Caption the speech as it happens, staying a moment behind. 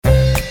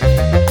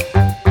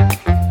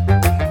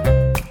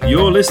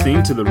You're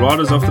listening to the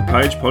Writers Off the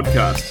Page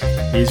podcast.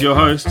 Here's your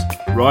host,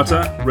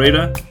 writer,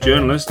 reader,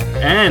 journalist,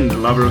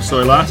 and lover of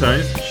soy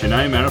lattes,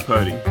 Shanae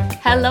Maripodi.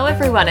 Hello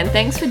everyone, and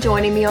thanks for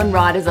joining me on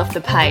Writers Off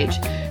the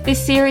Page.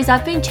 This series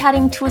I've been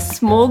chatting to a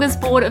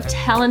smorgasbord of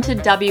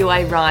talented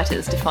WA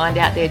writers to find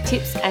out their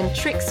tips and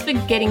tricks for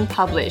getting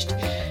published.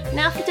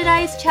 Now for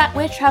today's chat,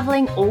 we're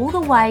travelling all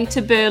the way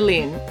to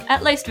Berlin,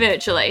 at least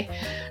virtually.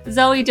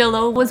 Zoe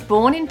Dellal was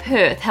born in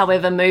Perth,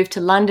 however moved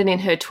to London in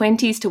her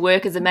 20s to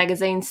work as a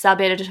magazine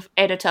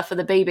sub-editor for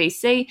the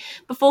BBC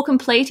before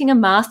completing a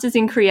master's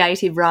in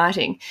creative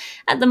writing.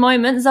 At the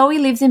moment, Zoe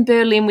lives in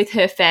Berlin with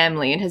her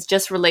family and has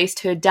just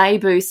released her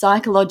debut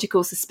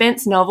psychological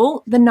suspense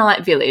novel, The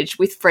Night Village,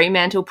 with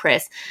Fremantle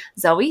Press.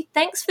 Zoe,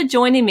 thanks for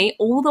joining me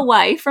all the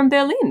way from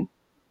Berlin.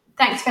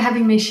 Thanks for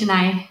having me,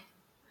 Shanae.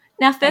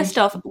 Now, first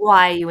off,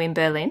 why are you in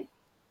Berlin?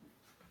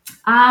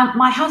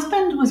 My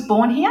husband was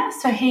born here,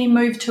 so he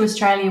moved to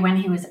Australia when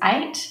he was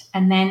 8,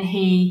 and then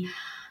he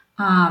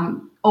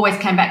always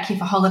came back here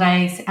for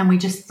holidays, and we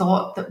just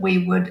thought that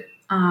we would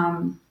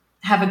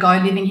have a go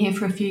living here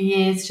for a few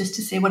years just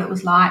to see what it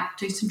was like,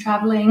 do some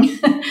travelling,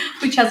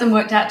 which hasn't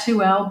worked out too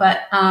well,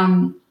 but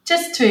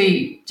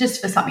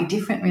just for something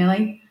different,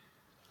 really.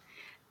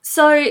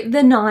 So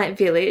The Night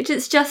Village,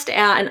 it's just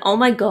out, and oh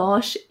my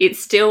gosh,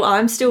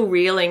 I'm still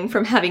reeling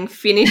from having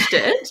finished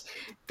it.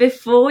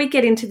 Before we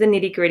get into the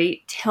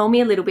nitty-gritty, tell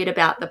me a little bit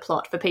about the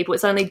plot for people.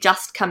 It's only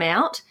just come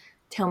out.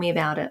 Tell me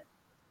about it.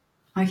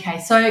 Okay,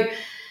 so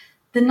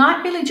The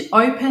Night Village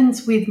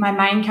opens with my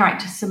main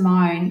character,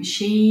 Simone.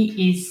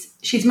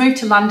 She's moved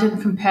to London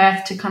from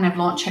Perth to kind of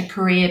launch her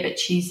career, but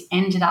she's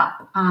ended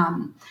up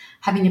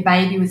having a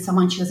baby with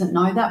someone she doesn't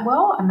know that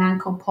well, a man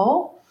called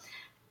Paul.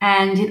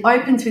 And it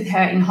opens with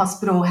her in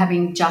hospital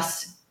having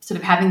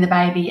the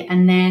baby,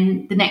 and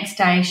then the next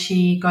day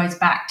she goes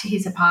back to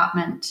his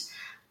apartment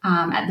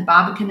at the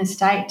Barbican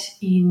estate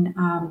in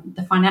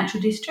the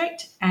financial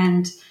district,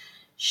 and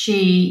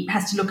she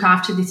has to look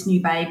after this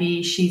new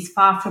baby. She's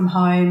far from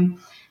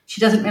home.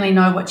 She doesn't really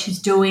know what she's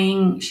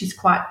doing. She's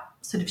quite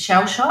sort of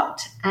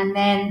shell-shocked. And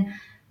then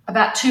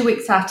about 2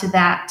 weeks after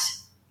that,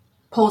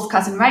 Paul's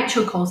cousin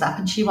Rachel calls up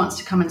and she wants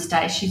to come and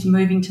stay. She's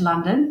moving to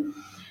London,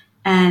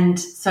 and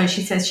so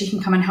she says she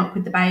can come and help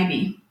with the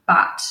baby.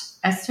 But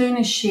as soon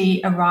as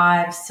she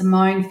arrives,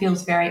 Simone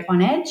feels very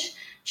on edge.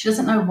 She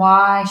doesn't know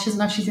why. She doesn't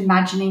know if she's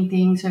imagining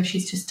things or if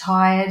she's just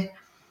tired.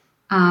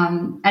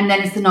 And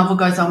then as the novel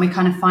goes on, we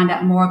kind of find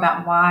out more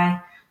about why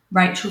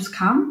Rachel's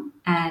come,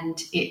 and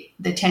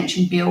the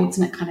tension builds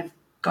and it kind of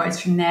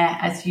goes from there,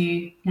 as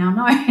you now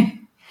know.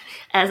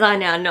 As I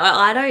now know,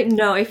 I don't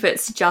know if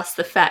it's just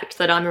the fact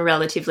that I'm a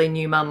relatively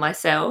new mum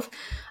myself.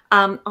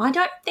 I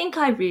don't think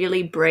I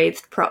really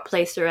breathed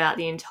properly throughout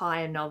the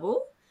entire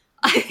novel.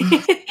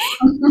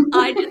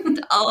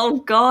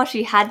 Oh gosh,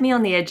 you had me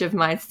on the edge of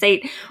my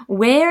seat.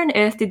 Where on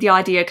earth did the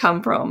idea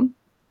come from?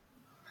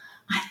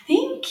 I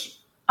think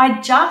I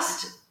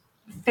just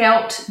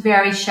felt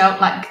very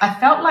I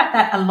felt like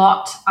that a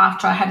lot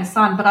after I had a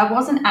son, but I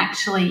wasn't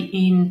actually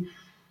in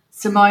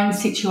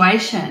Simone's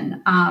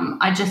situation.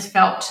 I just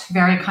felt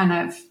very kind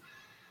of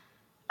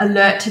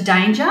alert to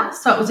danger.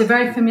 So it was a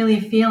very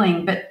familiar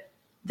feeling, but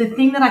the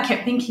thing that I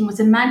kept thinking was,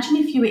 imagine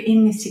if you were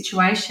in this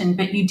situation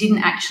but you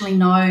didn't actually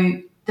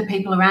know the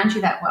people around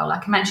you that well.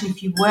 Like, imagine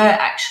if you were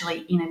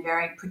actually in a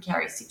very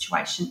precarious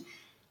situation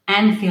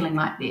and feeling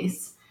like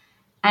this.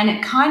 And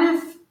it kind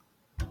of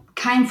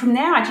came from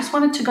there. I just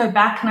wanted to go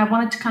back and I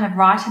wanted to kind of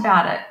write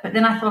about it. But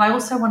then I thought I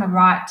also want to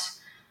write.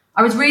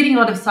 I was reading a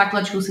lot of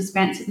psychological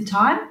suspense at the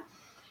time,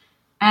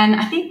 and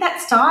I think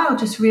that style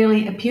just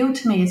really appealed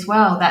to me as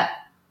well, that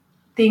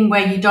thing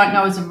where you don't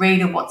know as a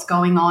reader what's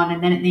going on,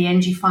 and then at the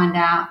end you find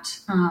out.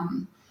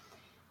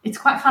 It's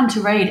quite fun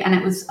to read, and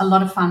it was a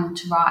lot of fun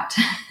to write.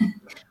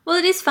 Well,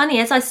 it is funny.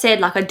 As I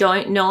said, I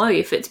don't know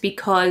if it's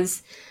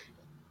because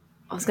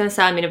I was going to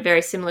say I'm in a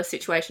very similar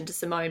situation to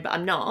Simone, but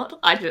I'm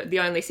not. The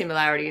only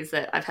similarity is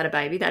that I've had a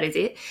baby. That is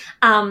it.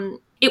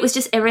 It was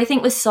just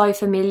everything was so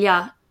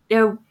familiar.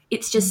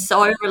 It's just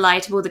so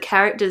relatable. The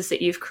characters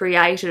that you've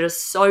created are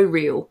so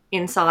real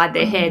inside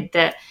their head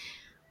that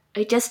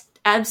it just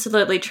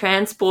absolutely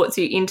transports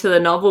you into the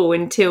novel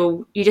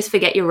until you just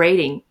forget you're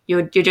reading.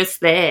 You're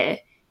just there.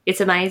 It's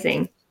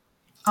amazing.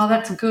 Oh,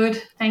 that's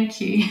good. Thank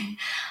you.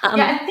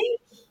 I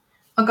think...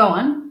 Oh, go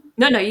on.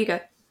 No, you go.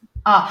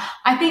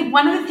 I think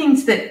one of the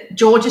things that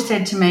Georgia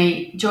said to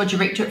me, Georgia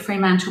Richter at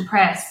Fremantle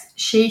Press,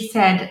 she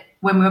said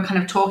when we were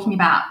kind of talking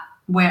about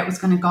where it was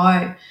going to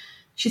go,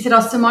 she said,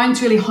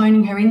 Simone's really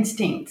honing her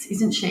instincts,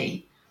 isn't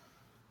she?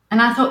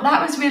 And I thought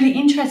that was really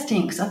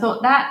interesting, because I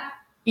thought that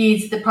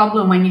is the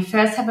problem when you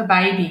first have a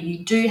baby.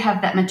 You do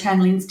have that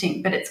maternal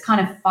instinct, but it's kind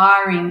of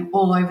firing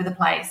all over the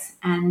place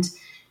and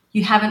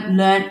you haven't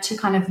learnt to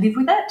kind of live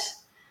with it.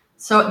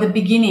 So at the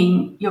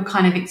beginning, you're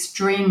kind of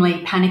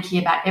extremely panicky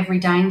about every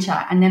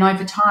danger, and then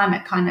over time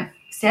it kind of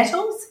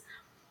settles.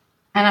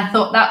 And I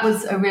thought that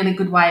was a really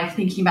good way of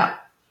thinking about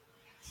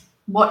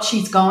what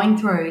she's going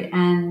through,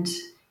 and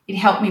it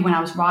helped me when I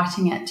was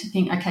writing it to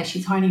think, okay,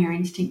 she's honing her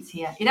instincts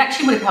here. It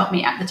actually would have helped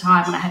me at the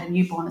time when I had a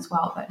newborn as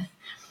well, but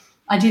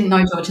I didn't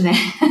know Georgia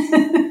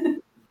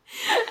then.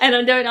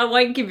 And I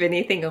won't give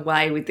anything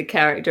away with the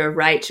character of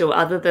Rachel,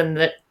 other than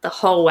that the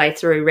whole way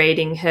through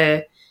reading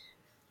her,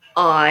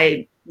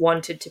 I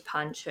wanted to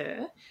punch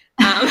her.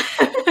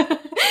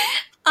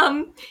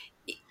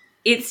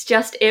 It's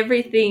just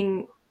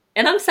everything,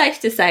 and I'm safe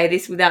to say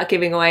this without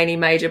giving away any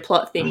major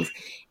plot things.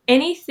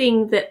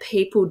 Anything that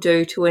people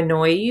do to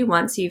annoy you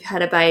once you've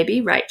had a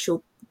baby,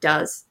 Rachel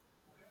does.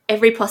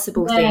 Every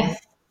possible thing.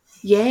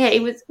 Yeah,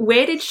 it was.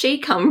 Where did she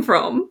come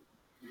from?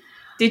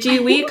 Were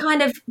you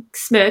kind of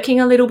smirking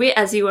a little bit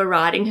as you were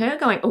writing her,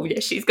 going, "Oh yeah,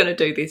 she's going to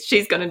do this.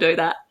 She's going to do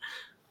that."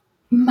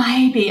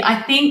 Maybe.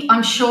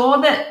 I'm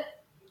sure that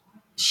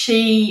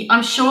she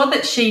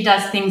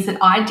does things that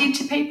I did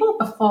to people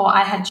before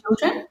I had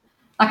children.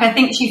 Like, I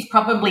think she's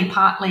probably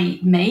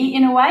partly me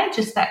in a way,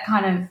 just that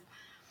kind of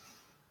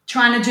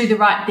trying to do the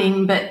right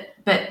thing,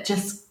 but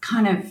just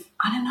kind of,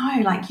 I don't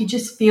know, like you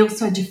just feel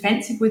so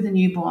defensive with a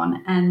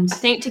newborn. And I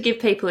think to give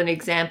people an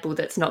example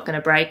that's not going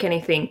to break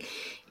anything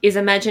is,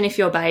 imagine if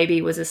your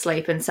baby was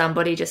asleep and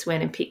somebody just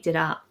went and picked it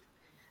up.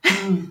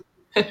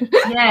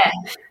 Yeah.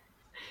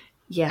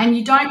 Yeah. And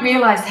you don't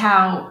realise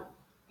how,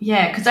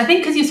 because I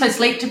think because you're so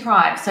sleep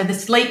deprived, so the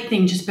sleep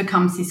thing just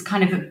becomes this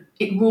kind of,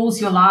 it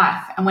rules your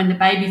life. And when the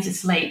baby's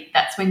asleep,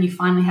 that's when you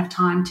finally have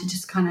time to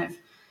just kind of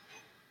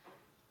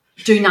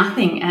do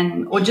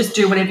nothing or just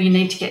do whatever you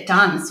need to get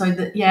done. So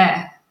that,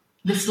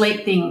 the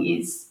sleep thing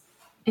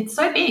it's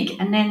so big.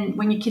 And then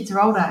when your kids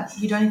are older,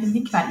 you don't even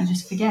think about it, you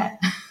just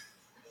forget.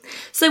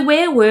 So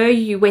where were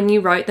you when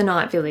you wrote The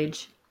Night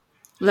Village,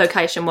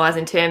 location-wise,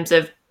 in terms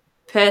of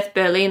Perth,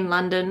 Berlin,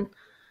 London?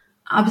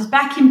 I was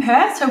back in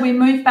Perth. So we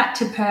moved back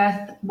to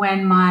Perth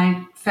when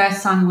my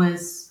first son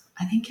was,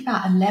 I think,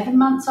 about 11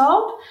 months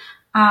old.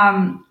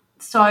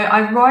 So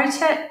I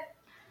wrote it.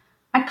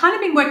 I'd kind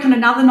of been working on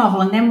another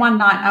novel, and then one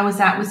night I was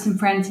out with some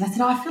friends and I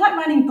said, I feel like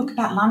writing a book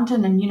about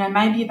London and,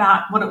 maybe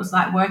about what it was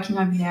like working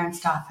over there and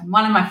stuff. And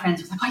one of my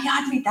friends was like, oh, yeah,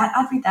 I'd read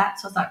that.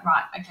 So I was like,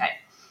 right, okay.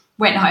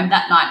 Went home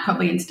that night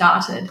probably and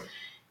started.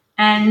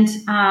 And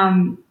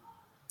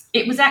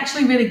it was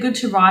actually really good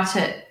to write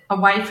it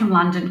away from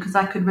London because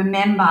I could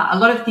remember a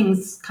lot of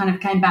things kind of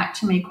came back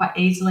to me quite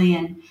easily.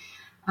 And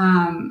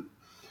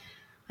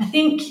I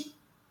think,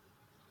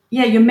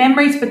 your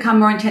memories become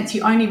more intense.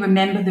 You only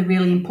remember the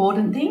really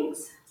important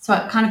things. So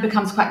it kind of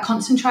becomes quite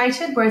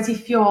concentrated. Whereas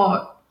if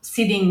you're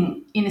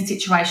sitting in a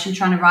situation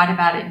trying to write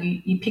about it,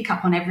 you pick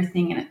up on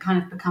everything and it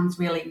kind of becomes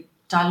really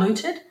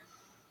diluted.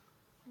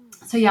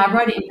 So, I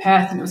wrote it in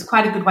Perth, and it was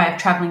quite a good way of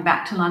travelling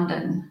back to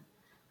London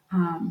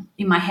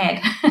in my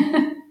head.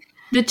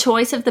 The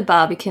choice of the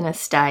Barbican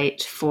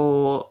estate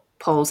for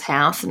Paul's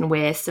house and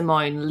where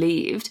Simone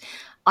lived,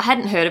 I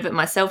hadn't heard of it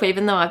myself,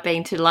 even though I've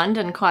been to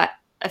London quite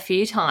a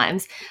few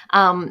times.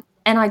 And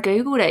I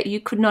Googled it. You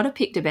could not have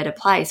picked a better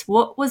place.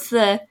 Was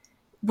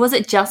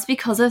it just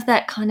because of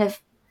that kind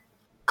of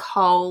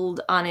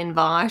cold,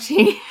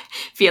 uninviting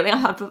feeling? I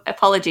have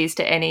apologies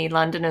to any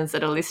Londoners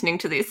that are listening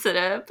to this that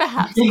are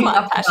perhaps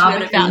quite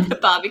passionate about the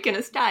Barbican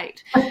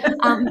estate.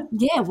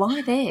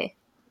 Why there?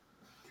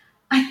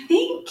 I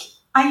think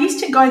I used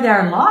to go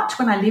there a lot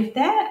when I lived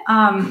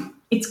there.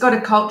 It's got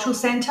a cultural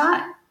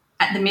centre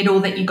at the middle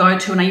that you go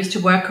to, and I used to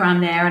work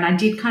around there, and I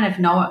did kind of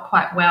know it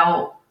quite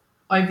well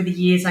over the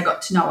years. I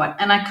got to know it,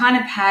 and I kind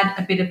of had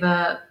a bit of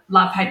a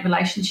love-hate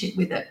relationship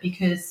with it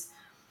because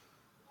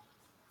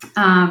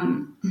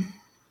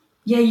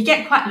you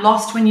get quite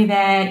lost when you're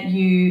there.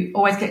 You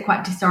always get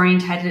quite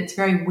disorientated. It's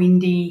very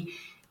windy.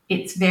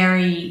 It's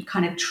very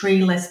kind of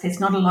treeless. There's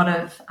not a lot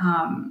of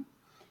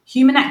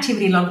human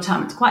activity a lot of the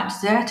time. It's quite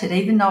deserted,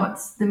 even though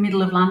it's the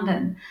middle of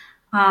London.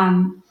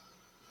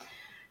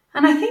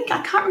 And I think,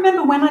 I can't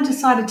remember when I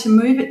decided to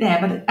move it there,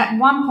 but at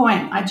one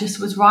point I just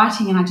was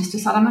writing and I just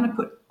decided I'm going to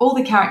put all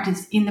the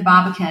characters in the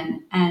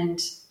Barbican, and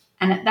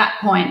at that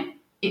point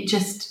it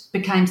just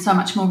became so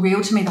much more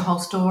real to me, the whole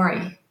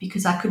story,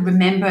 because I could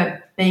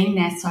remember being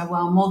there so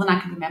well, more than I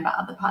could remember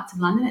other parts of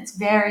London. It's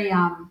very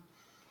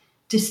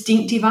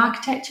distinctive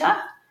architecture,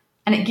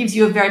 and it gives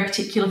you a very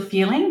particular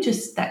feeling,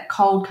 just that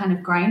cold kind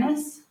of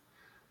greyness.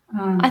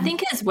 I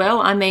think as well,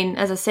 I mean,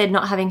 as I said,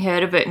 not having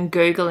heard of it and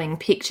Googling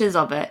pictures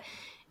of it,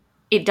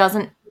 it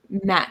doesn't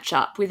match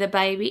up with a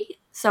baby.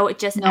 So it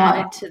just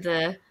added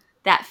to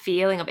that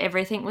feeling of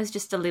everything was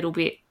just a little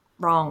bit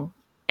wrong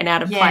and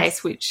out of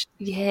place, which,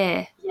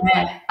 Yeah,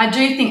 I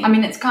do think, I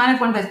mean, it's kind of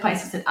one of those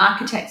places that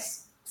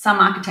some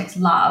architects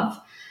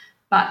love,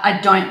 but I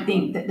don't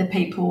think that the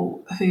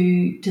people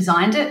who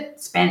designed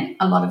it spent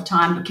a lot of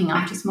time looking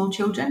after small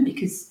children,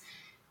 because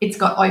it's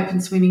got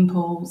open swimming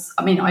pools,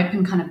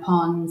 open kind of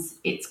ponds.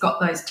 It's got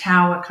those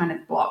tower kind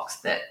of blocks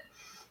that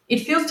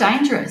it feels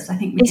dangerous, I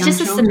think, with young children. It's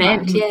just a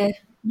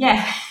cement,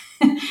 Yeah.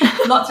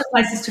 Lots of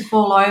places to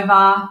fall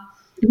over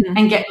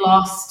and get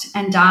lost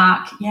and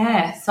dark.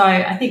 Yeah. So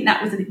I think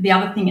that was the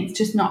other thing. It's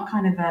just not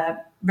kind of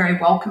a very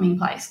welcoming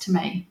place to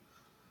me.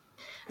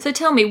 So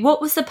tell me,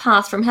 what was the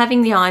path from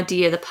having the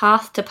idea, the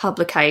path to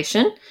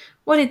publication?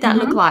 What did that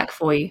look like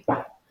for you?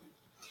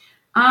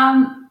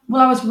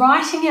 Well, I was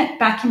writing it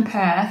back in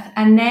Perth,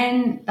 and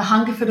then the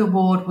Hungerford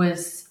Award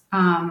was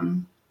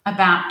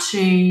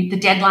the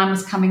deadline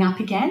was coming up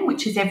again,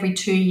 which is every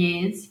 2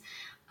 years.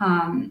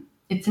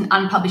 It's an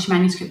unpublished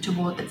manuscript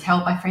award that's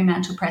held by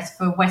Fremantle Press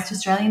for West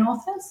Australian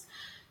authors.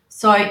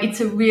 So it's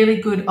a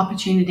really good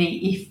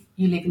opportunity if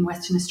you live in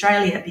Western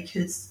Australia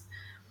because,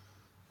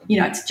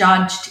 it's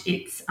judged,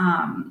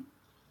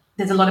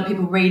 there's a lot of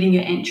people reading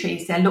your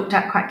entries. They're looked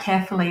at quite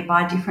carefully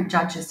by different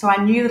judges. So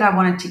I knew that I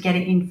wanted to get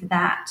it in for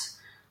that.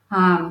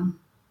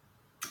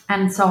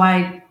 And so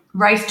I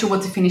raced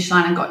towards the finish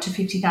line and got to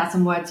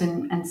 50,000 words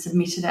and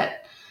submitted it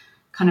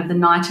kind of the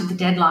night of the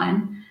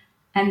deadline.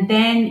 And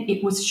then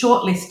it was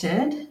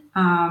shortlisted.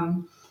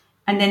 And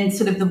then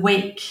sort of the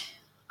week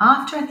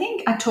after, I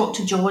think, I talked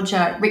to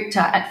Georgia Richter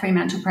at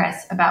Fremantle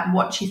Press about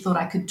what she thought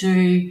I could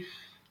do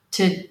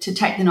to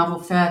take the novel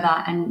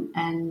further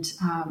and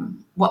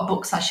what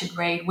books I should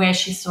read, where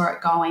she saw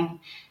it going.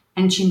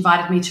 And she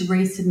invited me to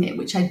resubmit,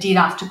 which I did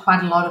after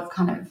quite a lot of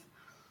kind of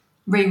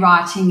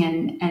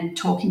rewriting and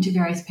talking to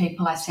various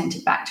people. I sent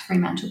it back to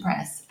Fremantle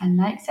Press and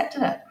they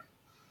accepted it,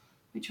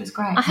 which was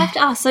great. I have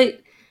to ask, so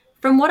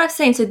from what I've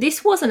seen, so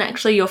this wasn't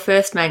actually your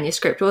first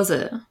manuscript, was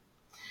it?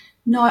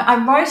 No, I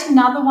wrote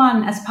another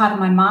one as part of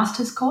my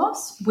master's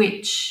course,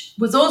 which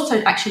was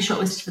also actually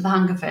shortlisted for the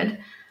Hungerford,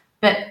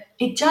 but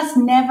it just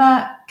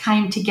never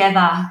came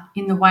together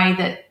in the way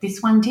that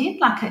this one did.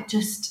 Like it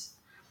just,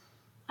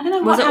 I don't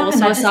know what happened. Was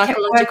it also a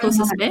psychological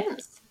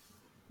suspense?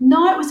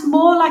 No, it was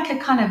more like a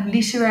kind of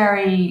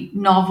literary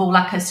novel,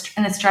 like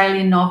an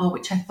Australian novel,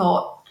 which I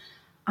thought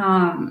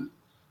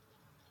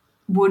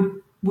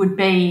would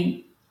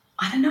be,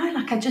 I don't know,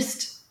 like it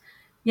just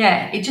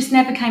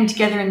never came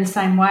together in the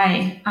same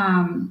way.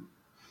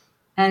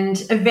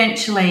 And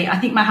eventually, I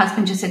think my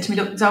husband just said to me,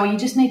 look, Zoe, you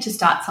just need to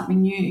start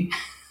something new.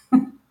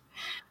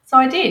 So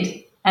I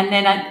did. And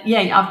then,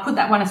 I've put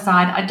that one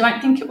aside. I don't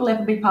think it will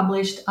ever be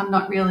published. I'm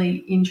not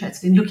really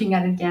interested in looking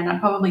at it again. I'd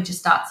probably just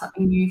start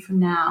something new from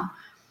now.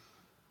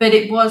 But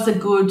it was a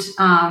good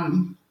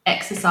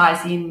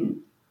exercise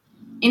in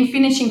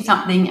finishing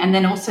something and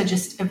then also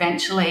just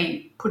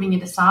eventually putting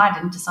it aside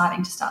and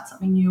deciding to start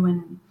something new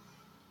and,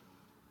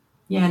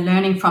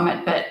 learning from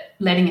it but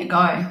letting it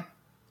go.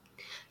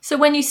 So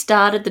when you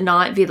started the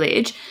Night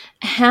Village,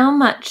 how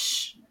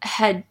much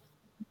of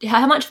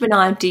an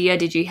idea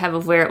did you have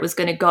of where it was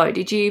going to go?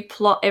 Did you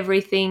plot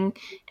everything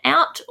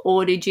out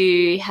or did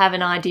you have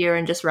an idea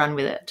and just run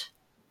with it?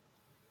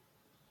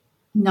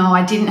 No,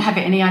 I didn't have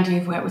any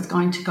idea of where it was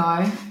going to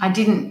go.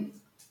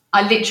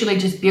 I literally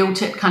just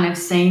built it kind of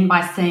scene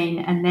by scene,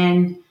 and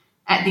then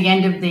at the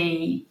end of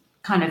the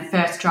kind of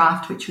first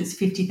draft, which was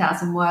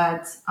 50,000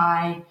 words,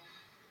 I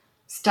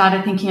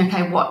started thinking,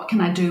 okay, what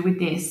can I do with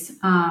this?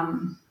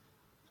 And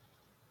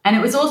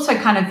it was also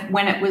kind of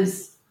when it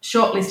was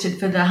shortlisted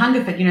for the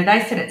Hungerford,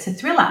 they said it's a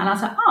thriller. And I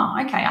was like, oh,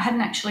 okay, I hadn't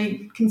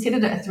actually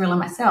considered it a thriller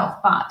myself.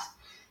 But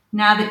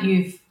now that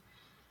you've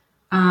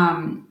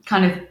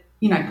kind of,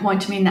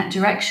 point me in that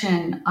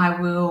direction,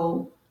 I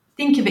will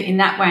think of it in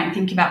that way and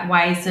think about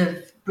ways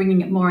of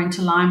bringing it more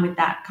into line with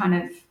that kind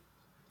of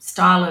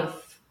style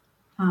of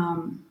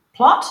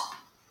plot.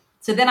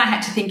 So then I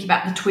had to think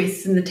about the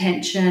twists and the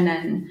tension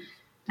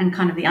and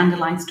kind of the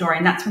underlying story.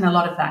 And that's when a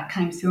lot of that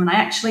came through. And I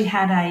actually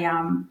had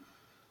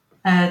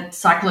a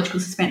psychological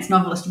suspense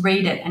novelist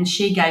read it, and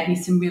she gave me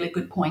some really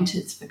good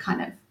pointers for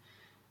kind of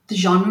the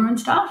genre and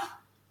stuff.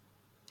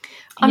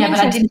 But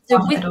I didn't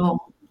stop at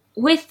all.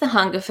 With the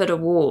Hungerford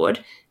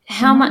Award,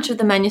 how much of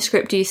the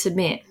manuscript do you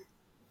submit?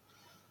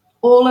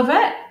 All of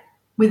it,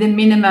 with a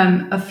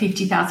minimum of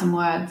 50,000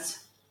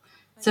 words.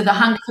 So the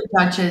Hungerford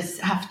judges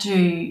have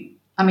to,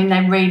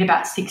 they read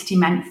about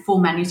 60 full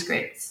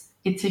manuscripts.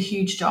 It's a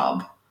huge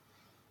job.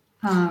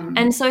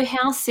 And so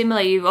how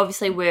similar, you've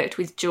obviously worked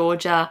with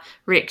Georgia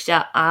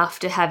Richter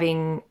after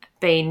having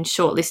been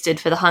shortlisted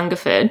for the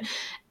Hungerford.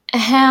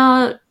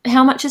 How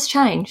much has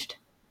changed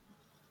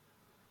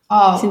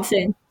since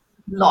then?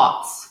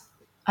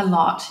 A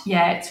lot.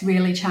 Yeah, it's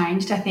really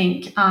changed. I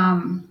think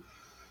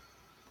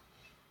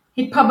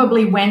it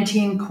probably went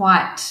in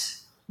quite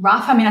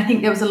rough. I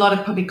think there was a lot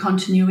of probably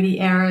continuity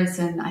errors,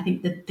 and I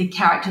think that the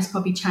characters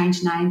probably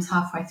changed names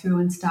halfway through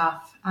and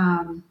stuff.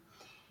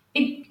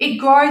 It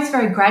grows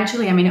very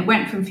gradually. It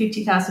went from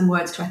 50,000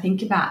 words to I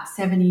think about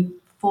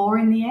 74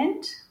 in the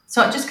end.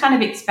 So it just kind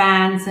of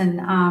expands,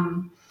 and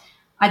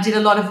I did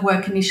a lot of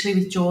work initially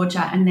with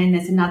Georgia, and then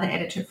there's another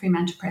editor at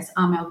Fremantle Press,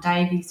 Armel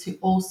Davies, who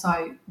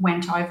also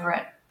went over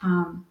it.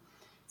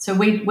 So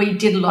we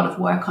did a lot of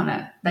work on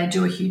it. They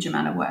do a huge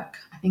amount of work,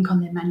 I think, on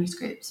their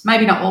manuscripts.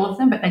 Maybe not all of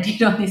them, but they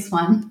did on this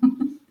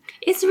one.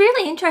 It's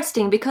really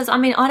interesting because, I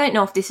don't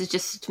know if this is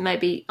just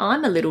maybe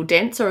I'm a little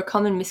dense or a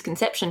common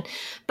misconception,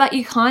 but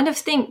you kind of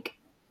think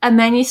a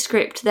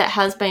manuscript that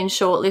has been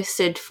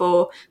shortlisted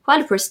for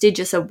quite a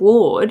prestigious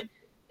award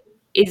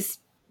is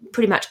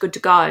pretty much good to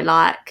go.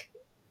 Like,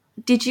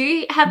 did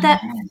you have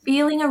that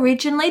feeling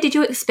originally? Did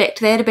you expect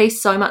there to be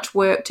so much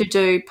work to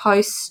do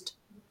post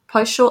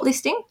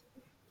shortlisting?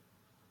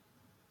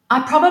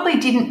 I probably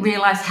didn't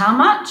realise how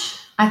much.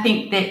 I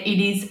think that it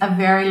is a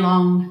very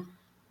long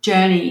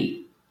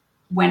journey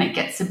when it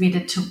gets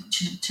submitted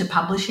to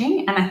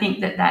publishing, and I think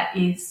that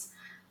is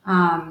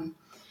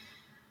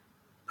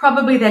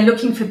probably they're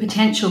looking for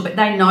potential, but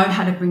they know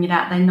how to bring it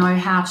out. They know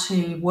how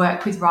to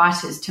work with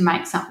writers to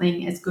make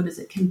something as good as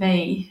it can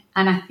be.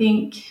 And I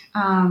think,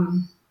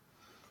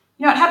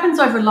 it happens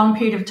over a long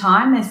period of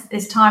time.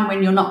 There's time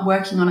when you're not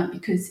working on it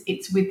because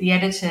it's with the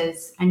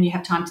editors and you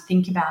have time to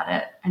think about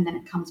it and then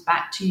it comes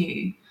back to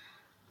you.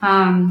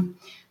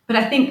 But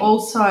I think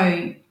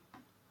also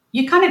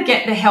you kind of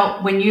get the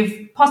help when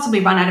you've possibly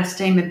run out of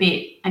steam a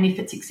bit, and if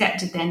it's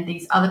accepted, then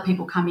these other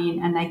people come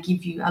in and they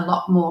give you a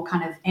lot more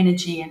kind of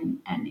energy and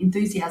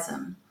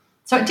enthusiasm.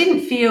 So it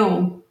didn't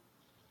feel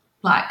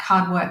like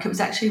hard work. It was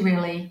actually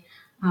really,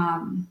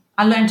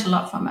 I learned a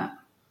lot from it.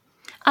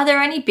 Are there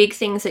any big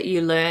things that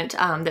you learnt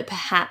that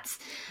perhaps,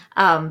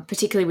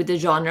 particularly with the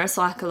genre,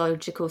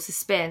 psychological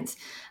suspense,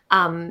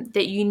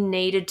 that you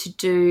needed to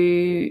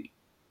do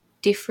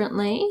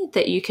differently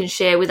that you can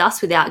share with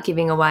us without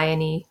giving away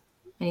any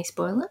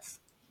spoilers?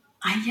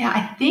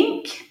 I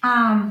think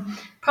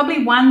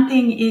probably one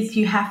thing is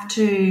you have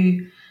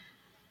to,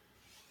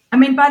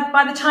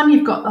 by the time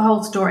you've got the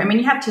whole story,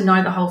 you have to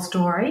know the whole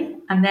story,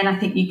 and then I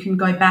think you can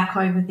go back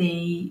over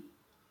the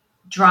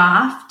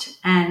draft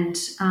and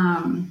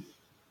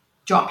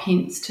drop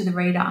hints to the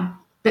reader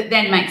that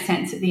then make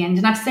sense at the end.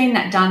 And I've seen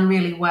that done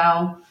really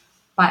well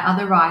by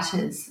other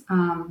writers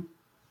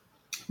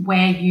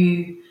where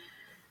you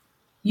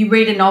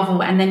read a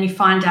novel and then you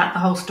find out the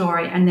whole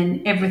story and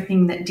then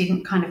everything that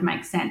didn't kind of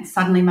make sense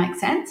suddenly makes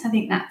sense. I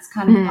think that's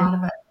kind of part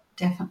of it,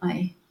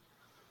 definitely.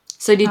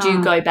 So did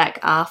you go back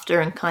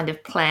after and kind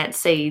of plant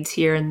seeds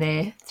here and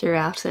there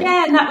throughout it?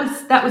 Yeah, and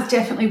that was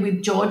definitely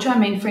with Georgia.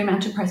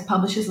 Fremantle Press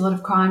publishes a lot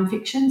of crime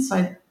fiction,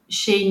 so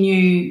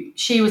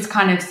she was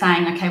kind of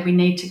saying, okay, we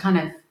need to kind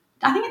of,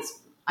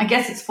 I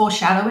guess it's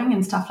foreshadowing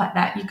and stuff like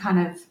that. You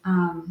kind of,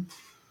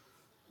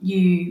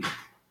 you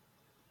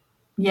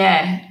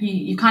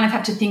kind of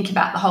have to think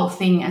about the whole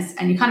thing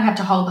and you kind of have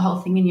to hold the whole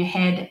thing in your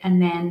head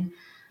and then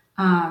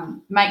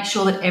make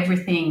sure that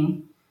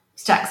everything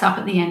stacks up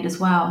at the end as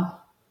well.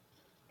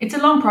 It's a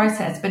long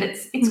process, but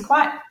it's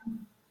quite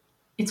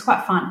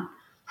fun.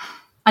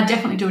 I'd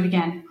definitely do it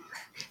again.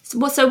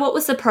 So what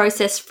was the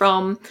process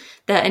from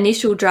the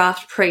initial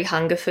draft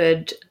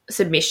pre-Hungerford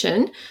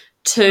submission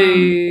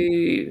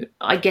to,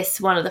 I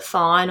guess, one of the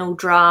final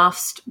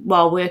drafts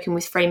while working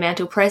with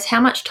Fremantle Press?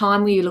 How much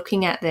time were you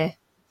looking at there?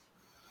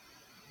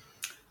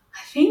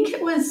 I think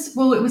it was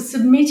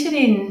submitted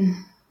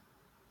in,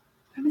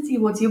 when was the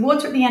awards? The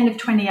awards were at the end of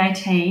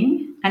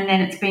 2018 and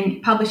then it's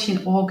been published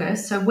in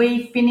August. So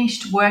we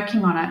finished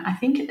working on it, I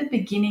think at the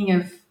beginning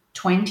of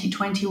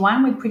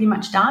 2021, we'd pretty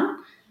much done.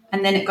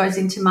 And then it goes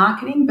into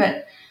marketing.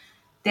 But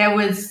there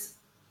was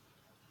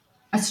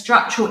a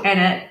structural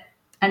edit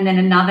and then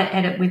another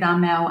edit with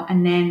Armel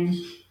and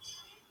then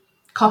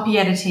copy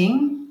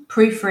editing,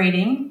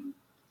 proofreading,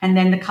 and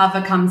then the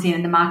cover comes in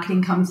and the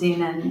marketing comes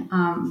in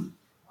and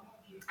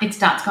it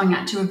starts going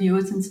out to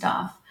reviewers and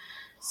stuff.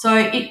 So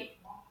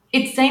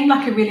it seemed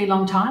like a really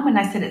long time when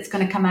they said it's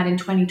going to come out in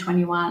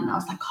 2021. I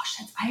was like, gosh,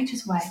 that's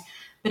ages away.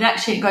 But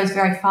actually it goes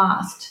very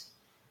fast.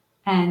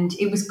 And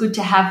it was good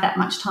to have that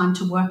much time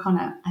to work on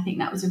it. I think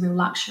that was a real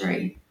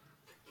luxury.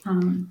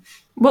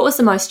 What was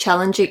the most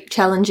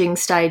challenging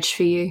stage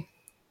for you?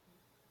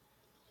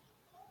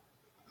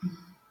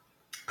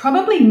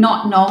 Probably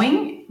not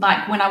knowing,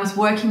 like when I was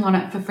working on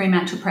it for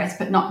Fremantle Press,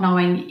 but not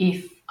knowing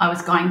if I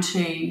was going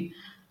to,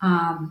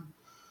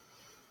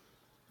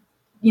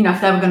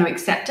 if they were going to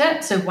accept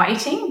it. So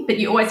waiting, but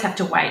you always have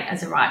to wait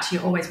as a writer.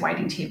 You're always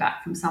waiting to hear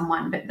back from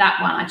someone. But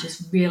that one, I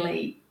just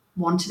really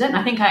wanted it. And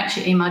I think I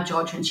actually emailed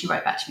Georgia and she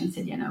wrote back to me and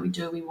said, we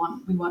do. We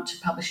want to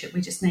publish it. We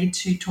just need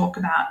to talk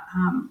about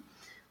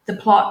the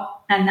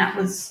plot. And that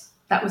was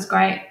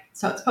great.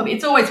 So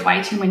it's always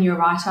waiting when you're a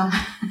writer.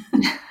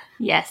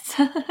 Yes.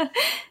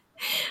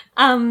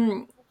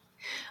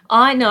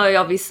 I know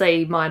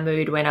obviously my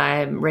mood when I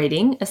am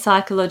reading a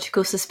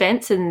psychological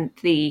suspense and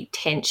the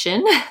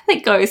tension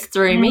that goes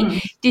through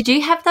me. Did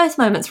you have those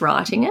moments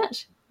writing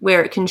it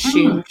where it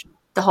consumed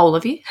the whole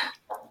of you?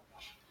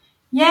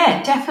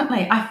 Yeah,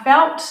 definitely. I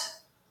felt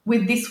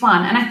with this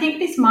one, and I think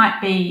this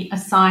might be a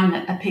sign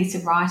that a piece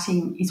of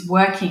writing is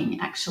working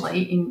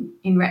actually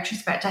in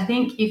retrospect. I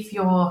think if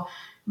you're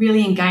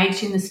really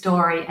engaged in the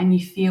story and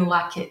you feel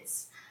like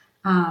it's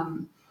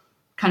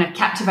kind of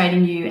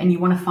captivating you and you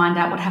want to find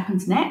out what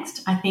happens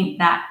next, I think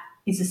that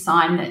is a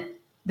sign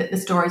that the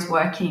story's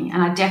working.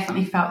 And I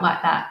definitely felt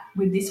like that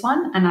with this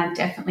one, and I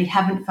definitely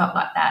haven't felt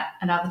like that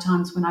at other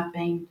times when I've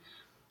been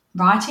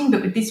writing.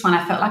 But with this one,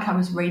 I felt like I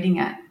was reading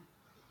it.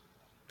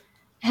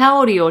 How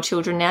old are your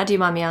children now? Do you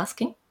mind me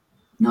asking?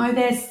 No,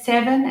 they're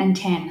 7 and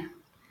 10.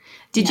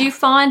 Did you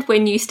find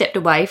when you stepped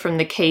away from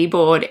the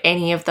keyboard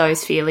any of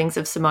those feelings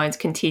of Simone's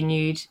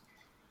continued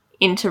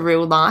into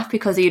real life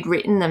because you'd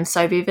written them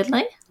so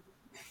vividly?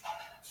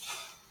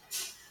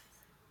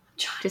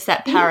 Just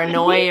that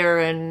paranoia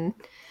and...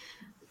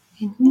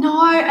 No,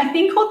 I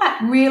think all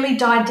that really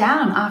died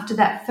down after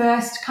that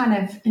first kind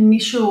of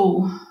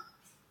initial,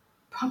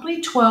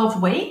 probably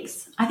 12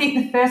 weeks. I think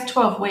the first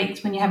 12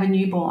 weeks when you have a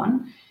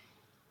newborn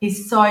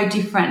is so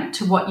different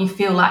to what you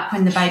feel like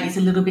when the baby's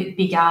a little bit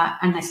bigger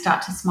and they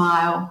start to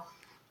smile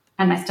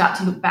and they start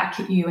to look back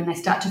at you and they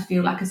start to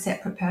feel like a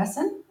separate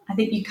person. I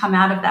think you come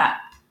out of that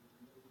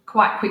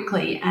quite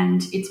quickly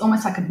and it's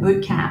almost like a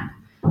boot camp.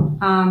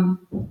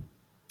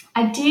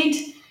 I did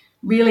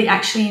really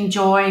actually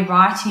enjoy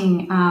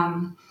writing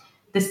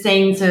the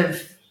scenes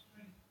of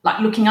like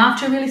looking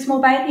after a really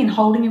small baby and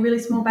holding a really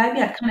small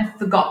baby. I'd kind of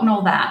forgotten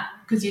all that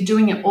because you're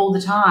doing it all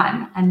the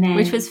time. And then,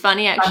 which was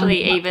funny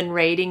actually, even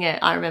reading it.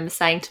 I remember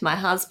saying to my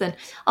husband,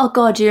 oh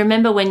God, do you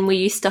remember when we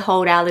used to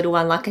hold our little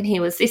one like and he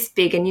was this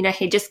big and, you know,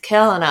 he'd just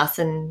curl on us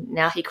and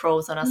now he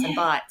crawls on us and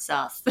bites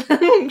us.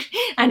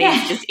 And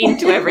he's just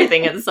into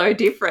everything. It's so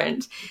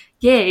different.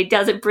 Yeah,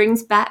 it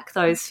brings back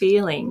those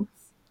feelings.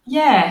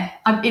 Yeah,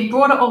 it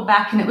brought it all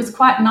back and it was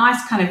quite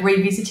nice kind of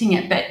revisiting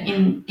it, but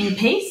in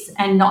peace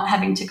and not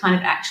having to kind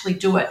of actually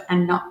do it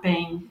and not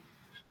being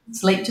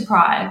sleep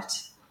deprived.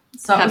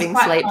 So having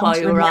sleep while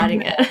you were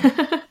writing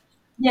it.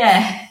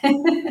 Yeah.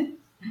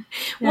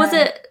 Was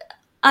it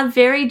a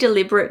very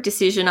deliberate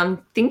decision?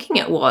 I'm thinking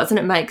it was, and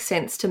it makes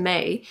sense to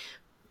me,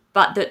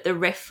 but that the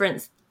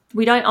reference,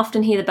 we don't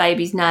often hear the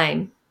baby's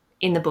name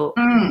in the book.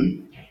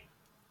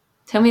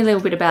 Tell me a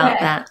little bit about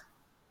that.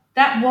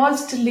 That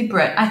was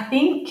deliberate. I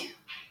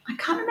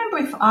can't remember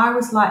if I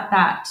was like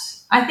that.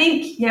 I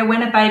think,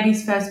 when a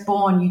baby's first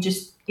born,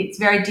 it's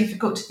very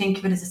difficult to think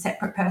of it as a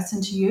separate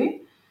person to you.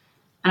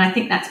 And I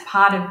think that's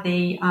part of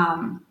the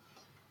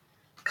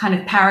kind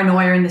of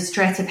paranoia and the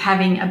stress of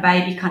having a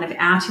baby kind of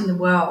out in the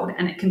world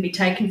and it can be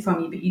taken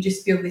from you, but you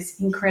just feel this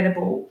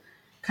incredible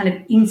kind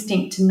of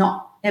instinct to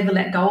not ever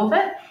let go of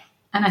it.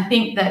 And I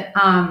think that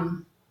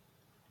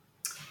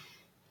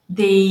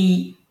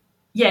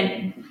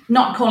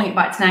not calling it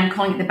by its name,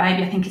 calling it the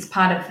baby, I think is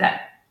part of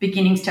that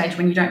beginning stage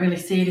when you don't really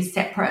see it as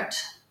separate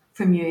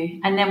from you.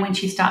 And then when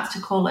she starts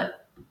to call it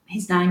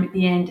his name at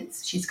the end,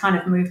 she's kind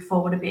of moved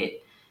forward a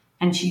bit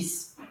and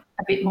she's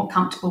a bit more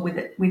comfortable with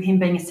it, with him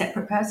being a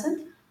separate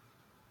person.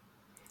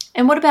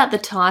 And what about the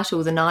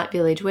title, The Night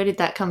Village? Where did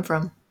that come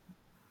from?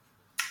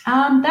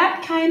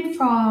 That came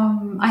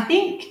from, I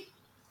think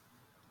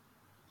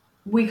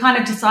we kind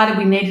of decided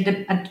we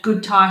needed a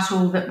good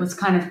title that was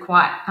kind of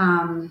quite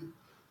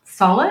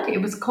solid.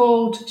 It was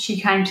called She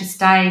Came to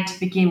Stay to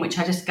begin, which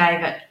I just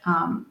gave it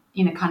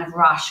in a kind of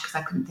rush because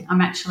I couldn't think.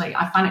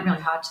 I find it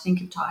really hard to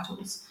think of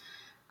titles.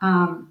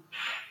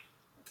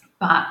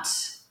 But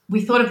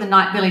we thought of the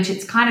Night Village.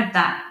 It's kind of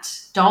that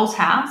doll's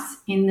house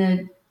in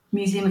the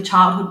Museum of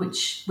Childhood,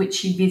 which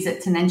she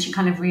visits, and then she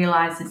kind of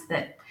realises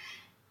that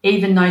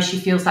even though she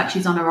feels like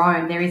she's on her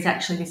own, there is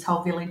actually this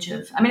whole village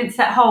of, it's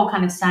that whole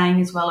kind of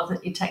saying as well of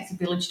that it takes a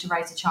village to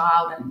raise a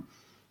child and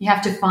you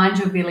have to find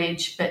your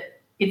village,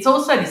 but it's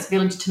also this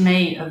village to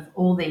me of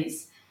all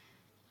these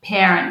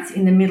parents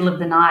in the middle of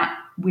the night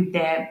with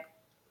their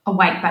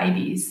awake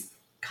babies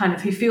kind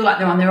of who feel like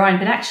they're on their own,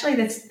 but actually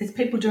there's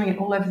people doing it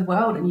all over the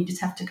world and you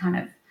just have to kind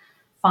of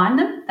find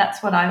them.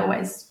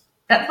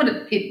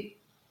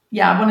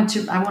 I wanted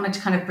to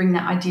kind of bring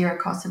that idea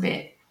across a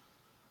bit.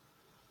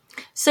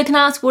 So can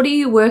I ask, what are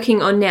you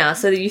working on now?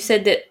 So you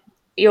said that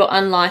you're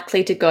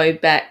unlikely to go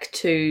back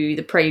to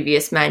the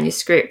previous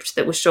manuscript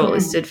that was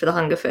shortlisted for the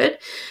Hungerford.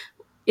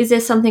 Is there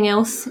something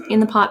else in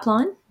the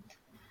pipeline?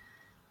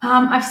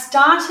 I've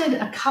started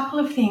a couple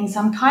of things.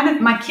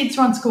 My kids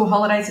are on school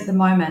holidays at the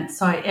moment,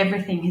 so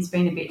everything has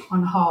been a bit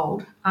on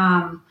hold.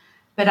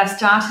 But I've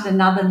started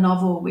another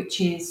novel which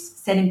is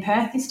set in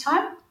Perth this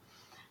time.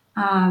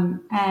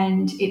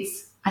 And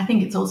I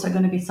think it's also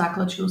going to be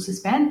psychological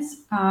suspense.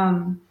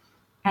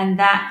 And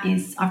that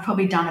is, I've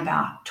probably done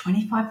about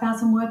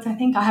 25,000 words, I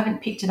think. I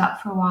haven't picked it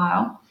up for a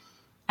while.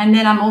 And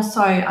then I've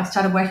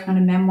started working on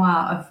a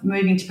memoir of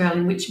moving to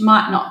Berlin, which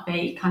might not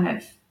be kind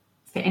of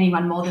for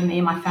anyone more than me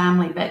and my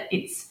family, but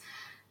it's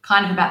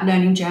kind of about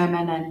learning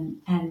German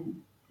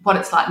and what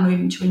it's like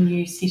moving to a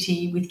new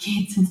city with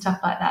kids and stuff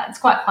like that. It's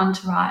quite fun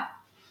to write.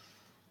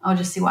 I'll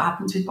just see what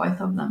happens with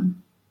both of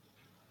them.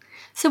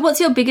 So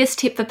what's your biggest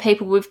tip for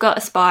people? We've got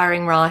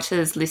aspiring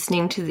writers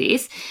listening to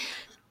this,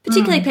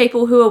 particularly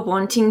people who are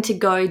wanting to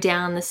go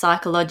down the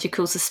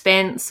psychological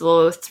suspense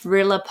or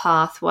thriller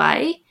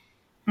pathway.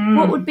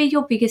 What would be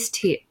your biggest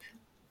tip?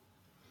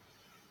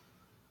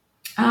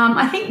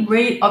 I think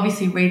read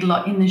a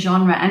lot in the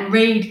genre and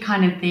read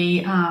kind of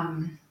the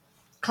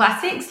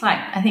classics. Like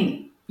I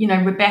think,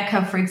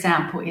 Rebecca, for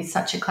example, is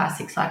such a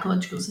classic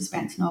psychological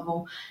suspense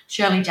novel.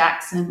 Shirley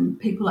Jackson,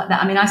 people like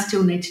that. I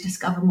still need to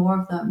discover more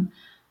of them.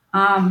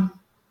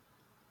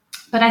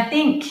 But I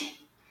think,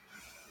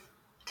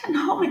 I don't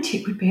know what my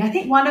tip would be. I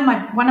think one of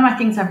my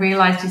things I've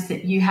realised is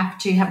that you have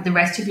to have the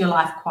rest of your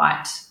life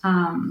quite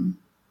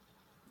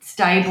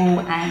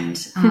stable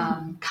and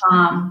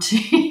calm to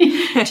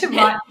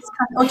write this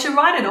or to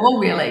write it all,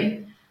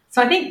 really.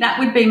 So I think that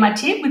would be my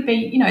tip. Would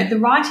be the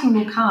writing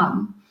will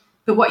come,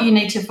 but what you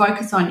need to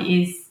focus on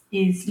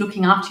is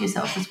looking after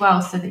yourself as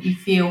well, so that you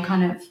feel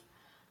kind of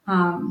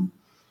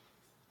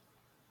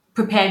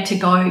prepared to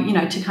go, you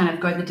know, to kind of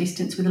go the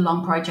distance with a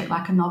long project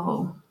like a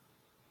novel,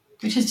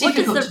 which is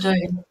difficult to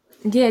do.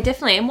 Yeah,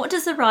 definitely. And what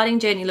does the writing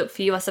journey look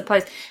for you? I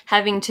suppose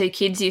having 2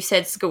 kids, you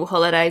said school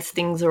holidays,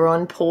 things are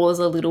on pause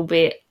a little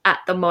bit at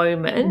the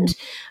moment.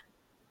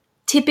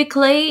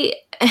 Typically,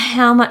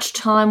 how much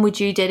time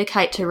would you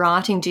dedicate to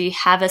writing? Do you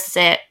have a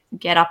set,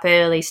 get up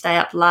early, stay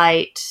up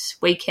late,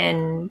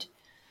 weekend?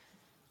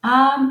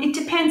 It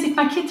depends. If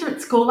my kids are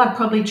at school, I'd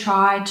probably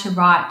try to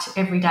write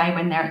every day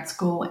when they're at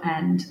school,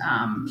 and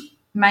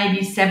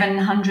maybe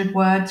 700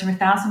 words or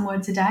 1,000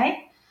 words a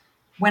day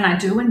when I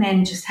do, and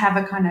then just have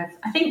a kind of,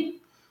 I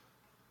think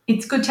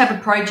it's good to have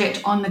a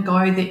project on the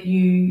go that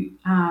you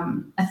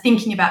are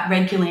thinking about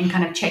regularly and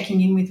kind of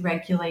checking in with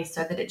regularly,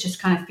 so that it just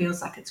kind of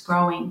feels like it's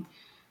growing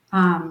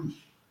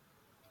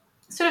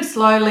sort of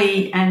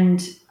slowly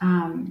and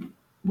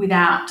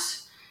without,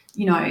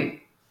 you know,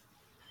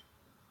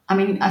 I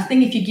mean, I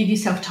think if you give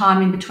yourself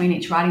time in between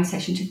each writing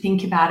session to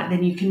think about it,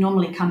 then you can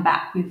normally come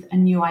back with a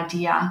new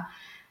idea.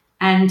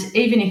 And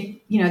even if,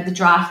 you know, the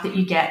draft that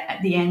you get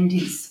at the end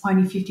is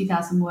only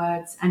 50,000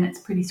 words and it's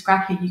pretty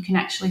scrappy, you can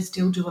actually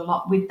still do a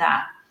lot with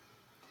that.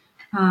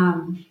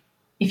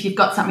 If you've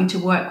got something to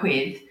work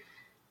with,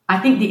 I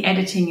think the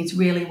editing is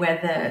really where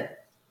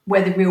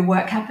the real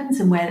work happens,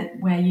 and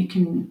where you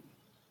can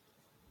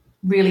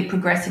really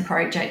progress a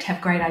project,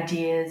 have great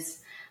ideas,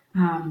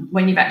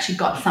 when you've actually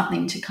got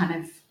something to kind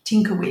of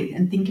tinker with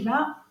and think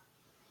about.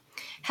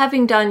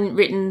 Having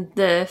written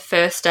the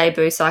first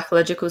debut,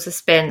 Psychological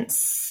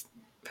Suspense,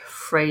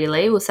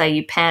 freely, we'll say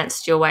you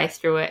pantsed your way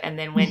through it and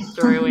then went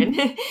through and,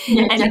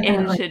 and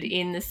entered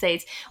in the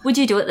seeds. Would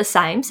you do it the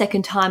same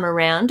second time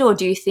around, or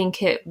do you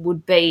think it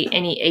would be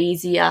any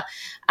easier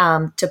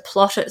to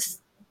plot it?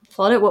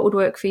 What would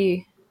work for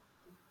you?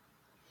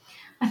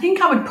 I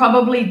think I would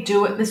probably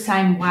do it the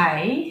same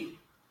way,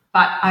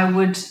 but I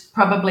would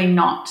probably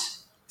not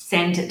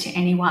send it to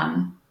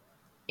anyone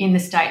in the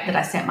state that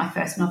I sent my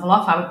first novel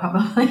off. I would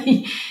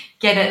probably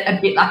get it a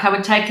bit, like I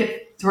would take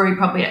it through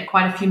probably at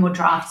quite a few more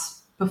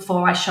drafts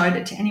before I showed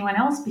it to anyone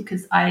else,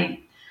 because I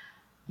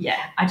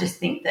just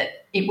think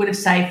that it would have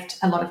saved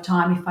a lot of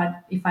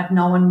time if I'd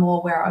known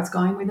more where I was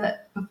going with it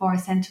before I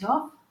sent it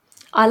off.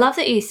 I love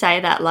that you say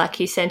that, like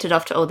you sent it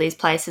off to all these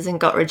places and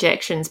got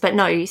rejections, but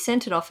no, you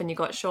sent it off and you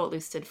got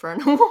shortlisted for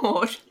an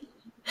award.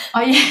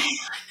 Oh, yeah.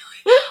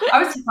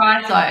 I was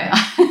surprised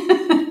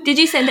though. Did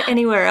you send it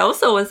anywhere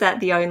else, or was that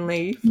the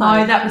only place?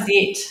 No, that was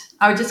it.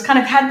 I just kind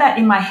of had that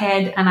in my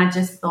head, and I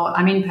just thought,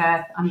 I'm in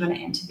Perth, I'm going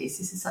to enter this.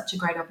 This is such a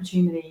great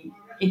opportunity.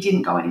 It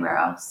didn't go anywhere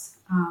else.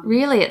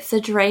 Really, it's a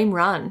dream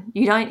run.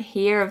 You don't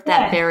hear of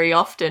that very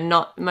often.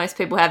 Not most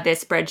people have their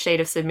spreadsheet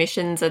of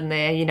submissions and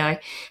their, you know,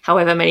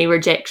 however many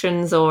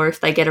rejections, or if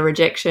they get a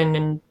rejection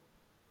and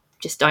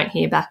just don't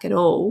hear back at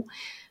all.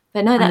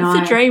 But no, that's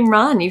the dream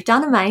run. You've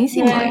done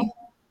amazingly.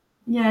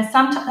 Yeah,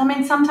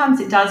 sometimes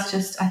it does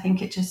just, I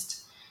think it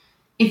just,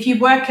 if you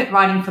work at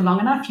writing for long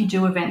enough, you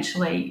do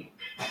eventually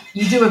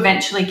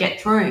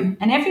get through,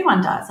 and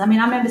everyone does. I mean,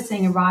 I remember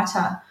seeing a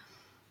writer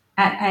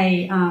at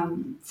a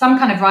some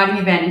kind of writing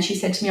event, and she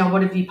said to me, "Oh,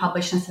 what have you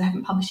published?" And I said, "I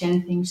haven't published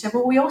anything." She said,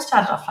 "Well, we all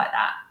started off like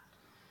that."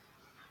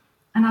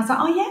 And I was like,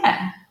 "Oh,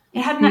 yeah."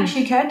 It hadn't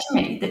actually occurred to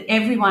me that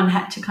everyone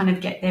had to kind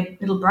of get their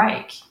little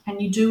break,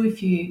 and you do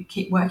if you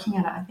keep working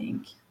at it, I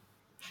think.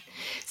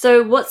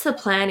 So what's the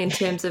plan in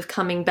terms of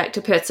coming back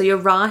to Perth? So you're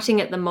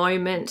writing at the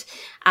moment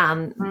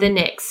the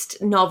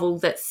next novel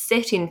that's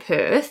set in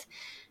Perth.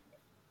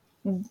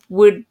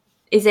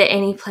 Is there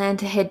any plan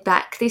to head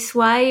back this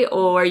way,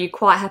 or are you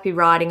quite happy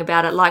writing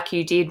about it like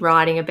you did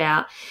writing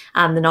about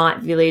the Night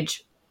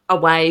Village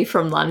away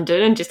from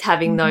London and just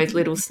having those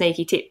little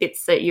sneaky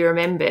tidbits that you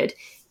remembered?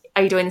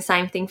 Are you doing the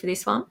same thing for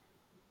this one?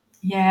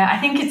 Yeah, I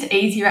think it's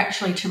easier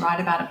actually to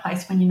write about a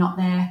place when you're not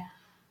there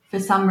for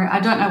some reason. I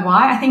don't know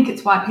why. I think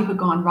it's why people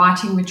go on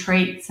writing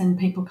retreats, and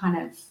people kind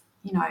of,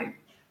 you know,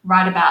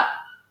 write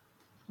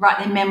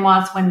their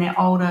memoirs when they're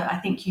older. I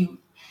think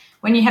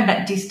when you have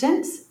that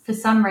distance, for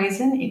some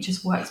reason, it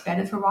just works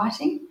better for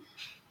writing.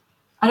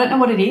 I don't know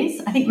what it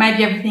is. I think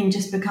maybe everything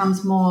just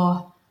becomes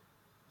more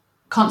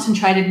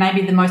concentrated.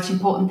 Maybe the most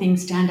important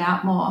things stand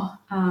out more.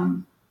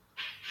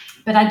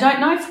 But I don't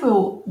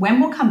know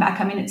when we'll come back.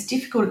 I mean, it's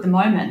difficult at the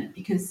moment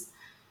because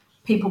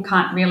people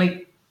can't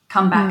really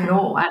come back at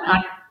all. And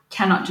I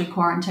cannot do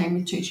quarantine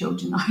with 2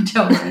 children, I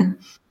tell them.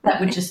 That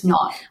would just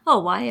not. Oh,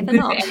 why ever good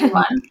not? For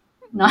anyone.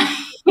 No.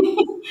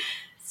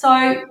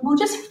 So we'll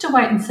just have to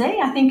wait and see.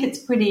 I think it's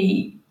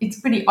pretty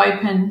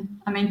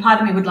open. I mean,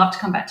 part of me would love to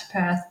come back to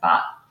Perth,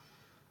 but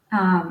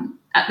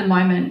at the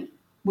moment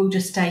we'll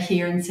just stay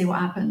here and see what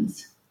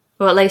happens.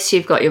 Well, at least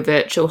you've got your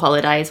virtual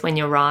holidays when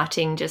you're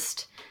writing,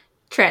 just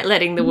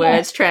letting the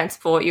words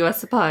transport you, I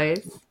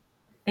suppose.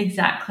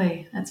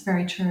 Exactly. That's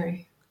very true.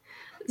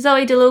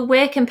 Zoe Dillal,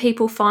 where can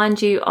people find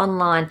you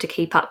online to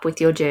keep up with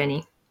your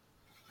journey?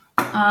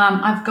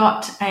 I've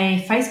got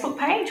a Facebook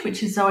page,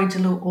 which is Zoe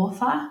Dillal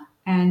Author,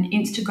 and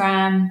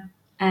Instagram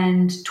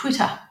and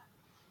Twitter.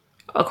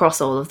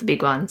 Across all of the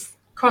big ones?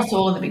 Across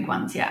all of the big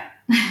ones, yeah.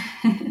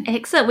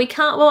 Excellent.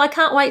 I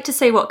can't wait to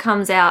see what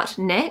comes out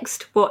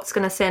next, what's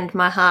going to send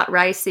my heart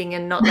racing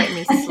and not let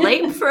me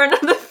sleep for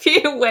another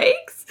few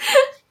weeks.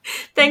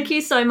 Thank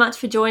you so much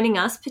for joining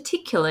us,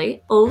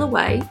 particularly all the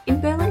way in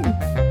Berlin.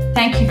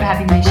 Thank you for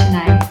having me,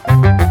 Sinead.